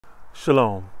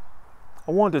Shalom.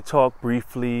 I wanted to talk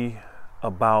briefly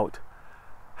about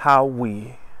how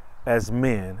we as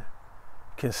men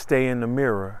can stay in the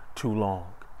mirror too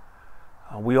long.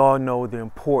 We all know the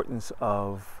importance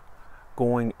of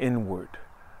going inward,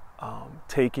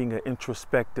 taking an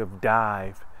introspective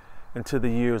dive into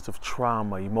the years of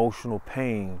trauma, emotional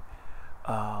pain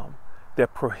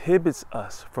that prohibits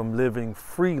us from living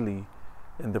freely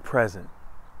in the present.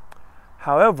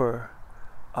 However,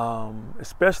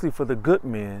 especially for the good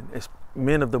men,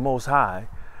 men of the Most High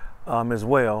as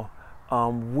well,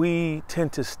 we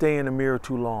tend to stay in the mirror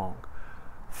too long,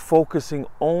 focusing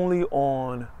only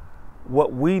on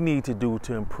what we need to do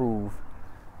to improve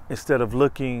instead of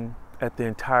looking at the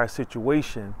entire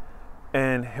situation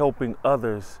and helping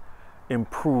others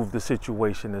improve the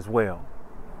situation as well.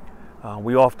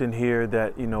 We often hear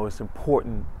that, it's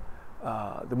important,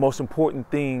 the most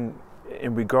important thing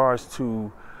in regards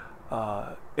to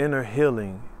inner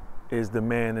healing is the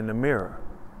man in the mirror.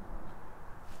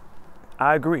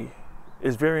 I agree.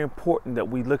 It's very important that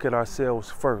we look at ourselves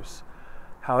first.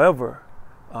 However,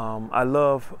 I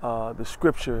love the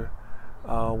scripture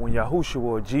when Yahushua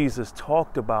or Jesus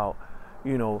talked about,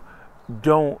 what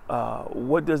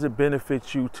does it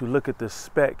benefit you to look at the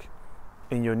speck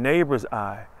in your neighbor's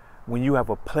eye when you have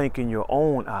a plank in your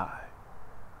own eye?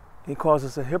 He calls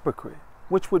us a hypocrite,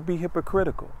 which would be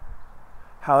hypocritical.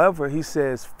 However, he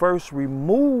says, first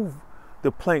remove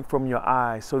the plank from your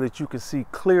eye so that you can see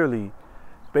clearly,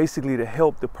 basically to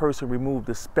help the person remove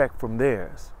the speck from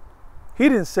theirs. He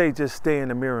didn't say just stay in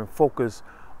the mirror and focus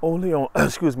only on,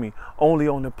 only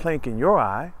on the plank in your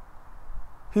eye.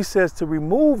 He says to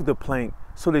remove the plank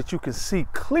so that you can see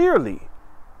clearly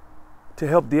to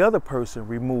help the other person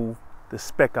remove the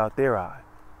speck out their eye.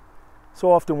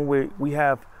 So often when we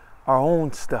have our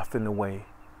own stuff in the way,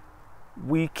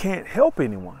 we can't help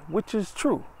anyone, which is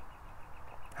true.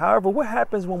 However, what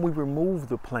happens when we remove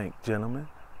the plank, gentlemen?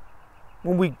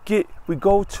 When we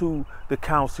go to the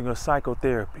counseling or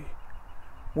psychotherapy,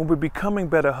 when we're becoming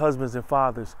better husbands and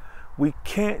fathers, we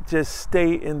can't just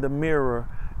stay in the mirror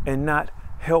and not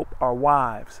help our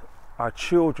wives, our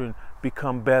children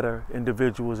become better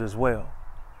individuals as well.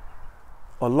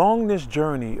 Along this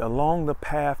journey, along the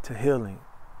path to healing,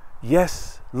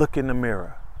 yes, look in the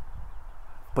mirror,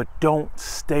 but don't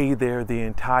stay there the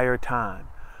entire time.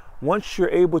 Once you're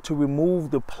able to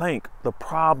remove the plank, the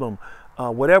problem,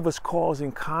 whatever's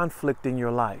causing conflict in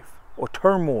your life or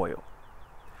turmoil,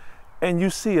 and you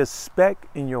see a speck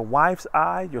in your wife's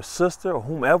eye, your sister or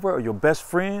whomever, or your best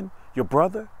friend, your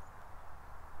brother,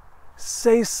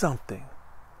 say something.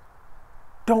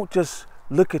 Don't just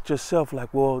look at yourself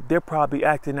like, well, they're probably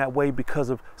acting that way because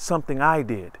of something I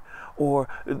did. Or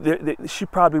she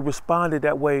probably responded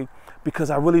that way because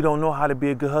I really don't know how to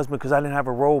be a good husband because I didn't have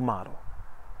a role model.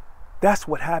 That's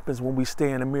what happens when we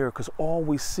stay in the mirror, because all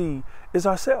we see is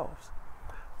ourselves.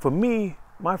 For me,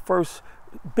 my first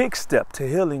big step to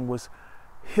healing was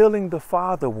healing the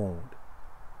father wound.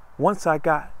 Once I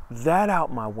got that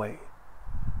out my way,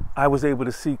 I was able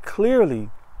to see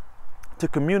clearly to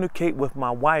communicate with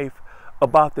my wife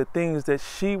about the things that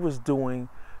she was doing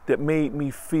that made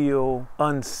me feel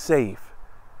unsafe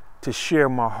to share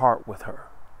my heart with her.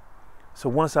 So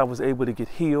once I was able to get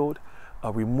healed,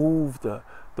 remove the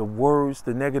words,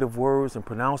 the negative words and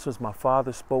pronouncements my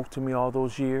father spoke to me all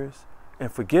those years,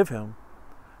 and forgive him,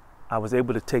 I was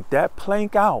able to take that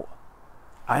plank out.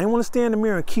 I didn't want to stay in the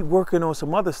mirror and keep working on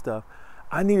some other stuff.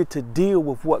 I needed to deal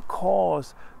with what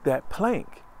caused that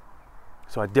plank.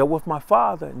 So I dealt with my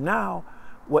father. Now,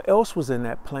 what else was in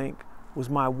that plank was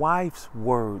my wife's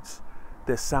words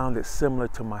that sounded similar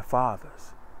to my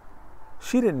father's.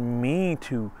 She didn't mean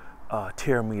to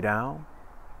tear me down,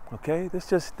 okay?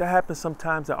 That happens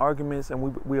sometimes in arguments,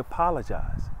 and we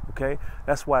apologize, okay?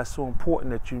 That's why it's so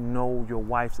important that you know your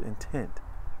wife's intent,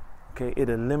 okay? It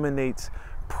eliminates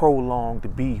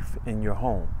prolonged beef in your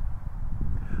home.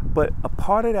 But a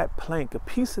part of that plank, a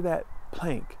piece of that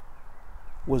plank,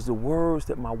 was the words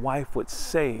that my wife would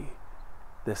say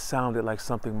that sounded like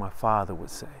something my father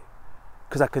would say.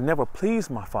 Because I could never please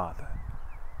my father.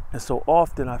 And so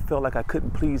often I felt like I couldn't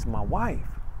please my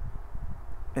wife.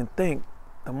 And thank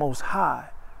the Most High,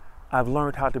 I've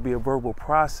learned how to be a verbal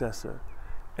processor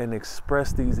and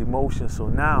express these emotions. So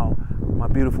now my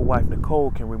beautiful wife,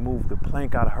 Nicole, can remove the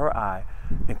plank out of her eye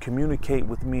and communicate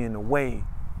with me in a way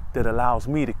that allows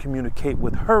me to communicate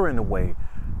with her in a way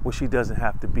where she doesn't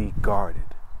have to be guarded.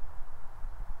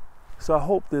 So I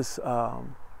hope this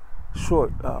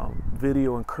short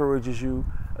video encourages you.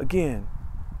 Again,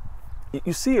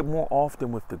 You see it more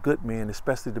often with the good men,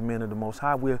 especially the men of the Most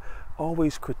High. We're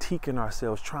always critiquing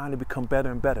ourselves, trying to become better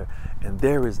and better. And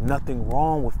there is nothing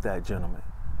wrong with that, gentlemen.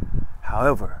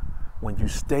 However, when you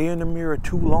stay in the mirror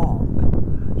too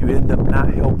long, you end up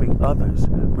not helping others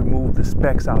remove the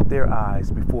specks out their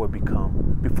eyes before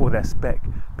that speck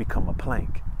become a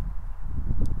plank.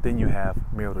 Then you have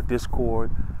marital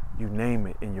discord, you name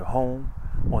it, in your home,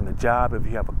 on the job, if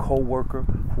you have a co-worker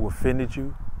who offended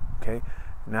you, okay?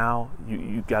 Now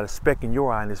you got a speck in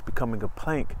your eye and it's becoming a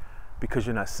plank because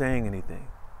you're not saying anything.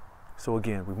 So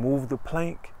again, remove the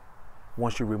plank.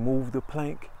 Once you remove the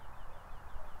plank,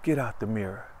 get out the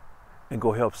mirror and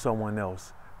go help someone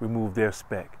else remove their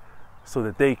speck so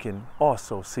that they can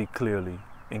also see clearly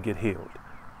and get healed.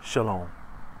 Shalom.